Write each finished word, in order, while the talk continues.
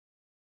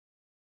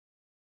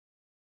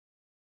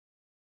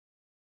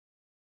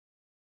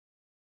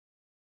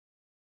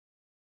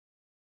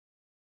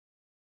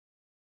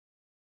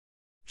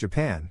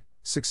Japan,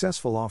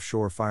 successful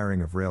offshore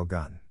firing of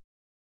railgun.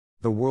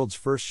 The world's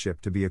first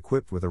ship to be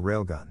equipped with a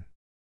railgun.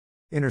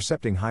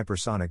 Intercepting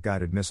hypersonic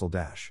guided missile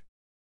dash.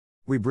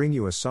 We bring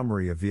you a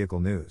summary of vehicle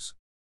news.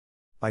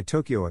 By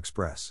Tokio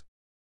X'press.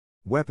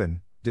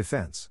 Weapon,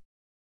 defense.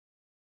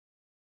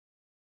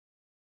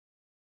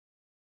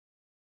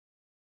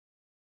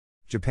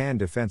 Japan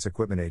Defense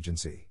Equipment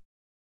Agency.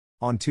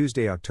 On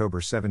Tuesday, October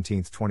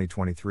 17,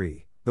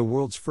 2023, the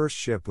world's first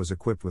ship was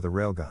equipped with a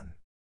railgun.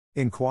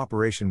 In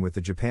cooperation with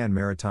the Japan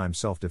Maritime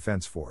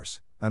Self-Defense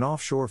Force, an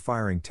offshore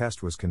firing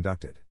test was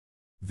conducted.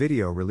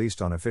 Video released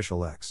on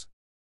Official X.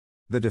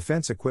 The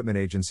Defense Equipment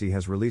Agency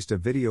has released a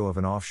video of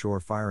an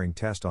offshore firing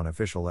test on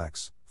Official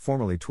X,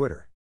 formerly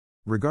Twitter.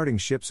 Regarding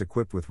ships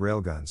equipped with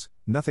railguns,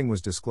 nothing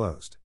was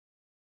disclosed.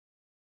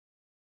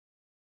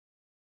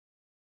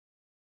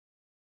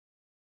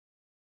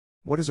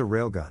 What is a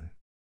railgun?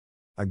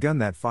 A gun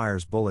that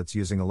fires bullets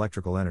using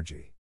electrical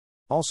energy.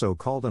 Also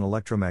called an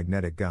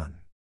electromagnetic gun.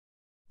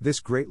 This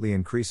greatly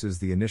increases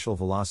the initial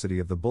velocity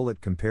of the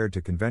bullet compared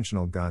to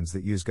conventional guns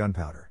that use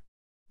gunpowder.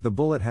 The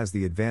bullet has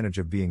the advantage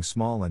of being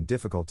small and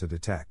difficult to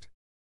detect.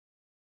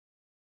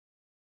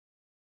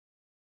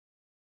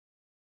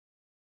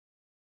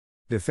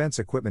 Defense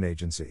Equipment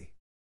Agency.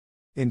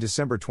 In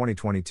December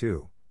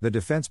 2022, the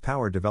Defense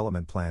Power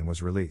Development Plan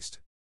was released.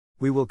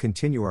 We will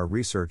continue our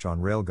research on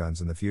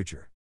railguns in the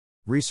future.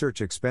 Research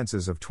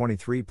expenses of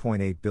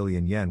 23.8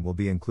 billion yen will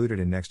be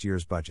included in next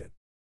year's budget.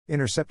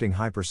 Intercepting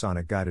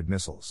hypersonic guided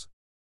missiles.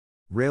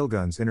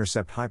 Railguns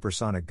intercept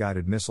hypersonic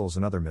guided missiles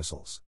and other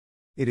missiles.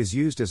 It is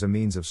used as a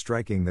means of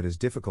striking that is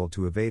difficult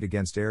to evade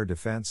against air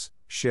defense,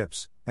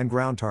 ships, and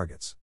ground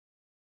targets.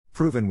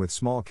 Proven with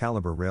small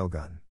caliber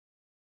railgun.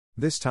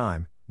 This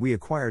time, we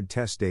acquired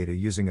test data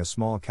using a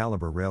small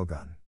caliber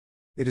railgun.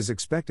 It is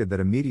expected that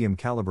a medium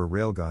caliber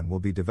railgun will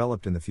be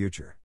developed in the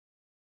future.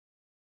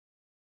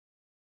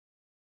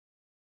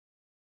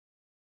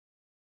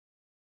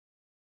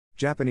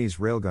 Japanese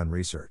railgun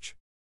research.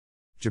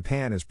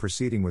 Japan is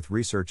proceeding with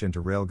research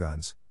into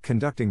railguns,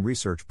 conducting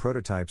research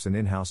prototypes and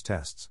in-house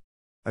tests.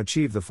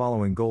 Achieve the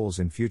following goals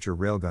in future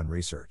railgun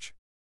research.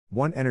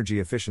 1.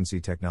 Energy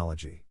efficiency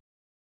technology.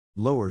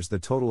 Lowers the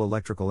total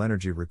electrical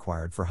energy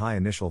required for high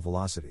initial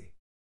velocity.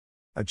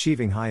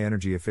 Achieving high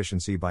energy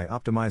efficiency by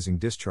optimizing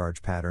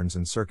discharge patterns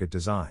and circuit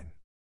design.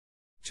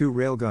 2.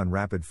 Railgun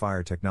rapid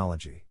fire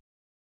technology.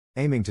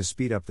 Aiming to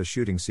speed up the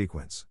shooting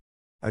sequence.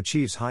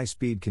 Achieves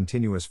high-speed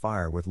continuous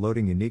fire with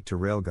loading unique to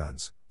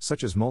railguns,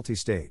 such as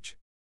multi-stage.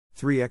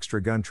 3. Extra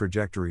gun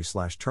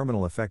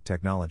trajectory/terminal effect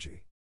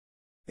technology.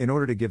 In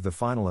order to give the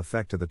final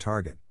effect to the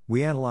target,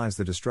 we analyze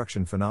the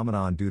destruction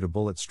phenomenon due to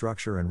bullet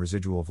structure and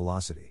residual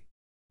velocity.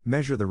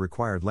 Measure the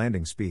required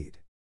landing speed.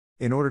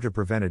 In order to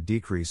prevent a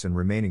decrease in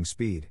remaining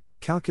speed,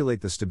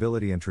 calculate the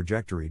stability and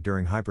trajectory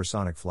during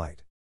hypersonic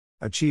flight.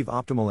 Achieve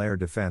optimal air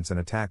defense and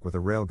attack with a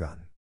railgun.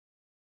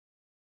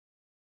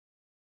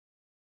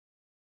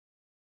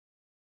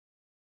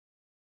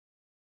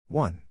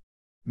 One.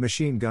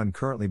 Machine gun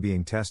currently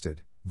being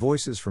tested.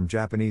 Voices from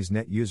Japanese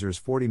net users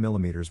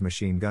 40mm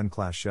machine gun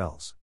class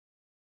shells.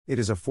 It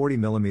is a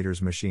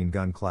 40mm machine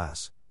gun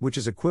class, which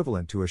is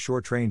equivalent to a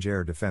short-range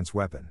air defense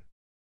weapon.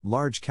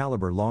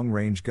 Large-caliber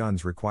long-range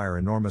guns require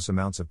enormous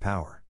amounts of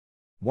power.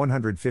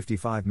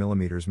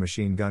 155mm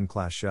machine gun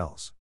class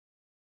shells.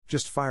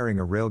 Just firing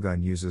a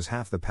railgun uses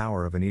half the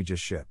power of an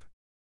Aegis ship.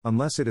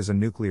 Unless it is a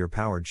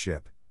nuclear-powered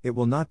ship, it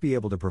will not be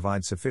able to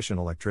provide sufficient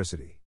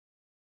electricity.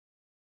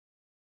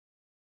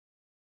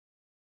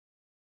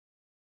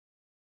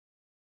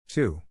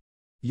 2.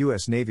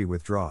 U.S. Navy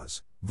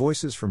withdraws.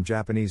 Voices from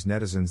Japanese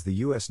netizens. The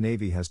U.S.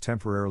 Navy has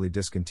temporarily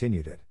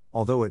discontinued it,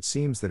 although it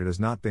seems that it has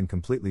not been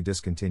completely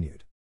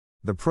discontinued.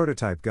 The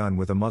prototype gun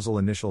with a muzzle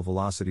initial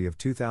velocity of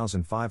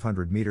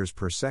 2,500 meters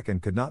per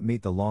second could not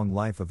meet the long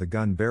life of the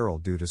gun barrel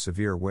due to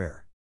severe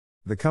wear.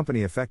 The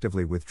company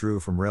effectively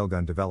withdrew from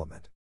railgun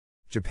development.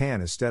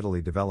 Japan is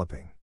steadily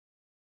developing.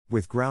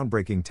 With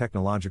groundbreaking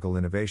technological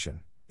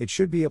innovation, it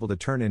should be able to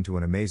turn into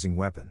an amazing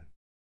weapon.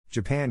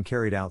 Japan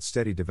carried out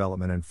steady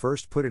development and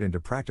first put it into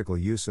practical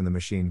use in the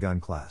machine gun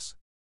class.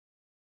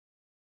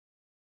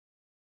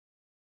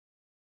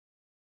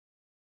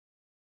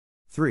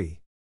 3.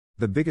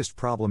 The biggest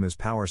problem is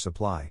power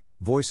supply.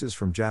 Voices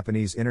from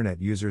Japanese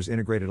internet users.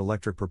 Integrated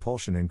electric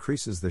propulsion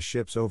increases the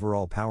ship's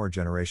overall power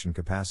generation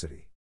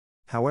capacity.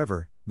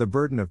 However, the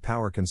burden of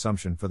power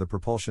consumption for the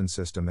propulsion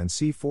system and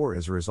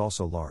C4ISR is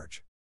also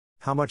large.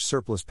 How much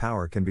surplus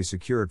power can be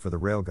secured for the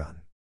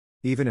railgun?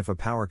 Even if a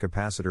power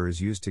capacitor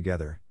is used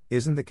together,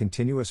 isn't the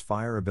continuous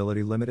fire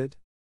ability limited?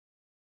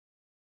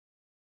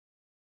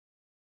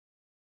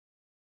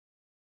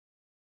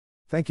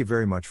 Thank you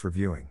very much for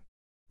viewing.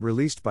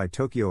 Released by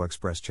Tokio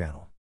X'press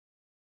channel.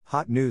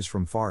 Hot news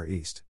from Far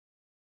East.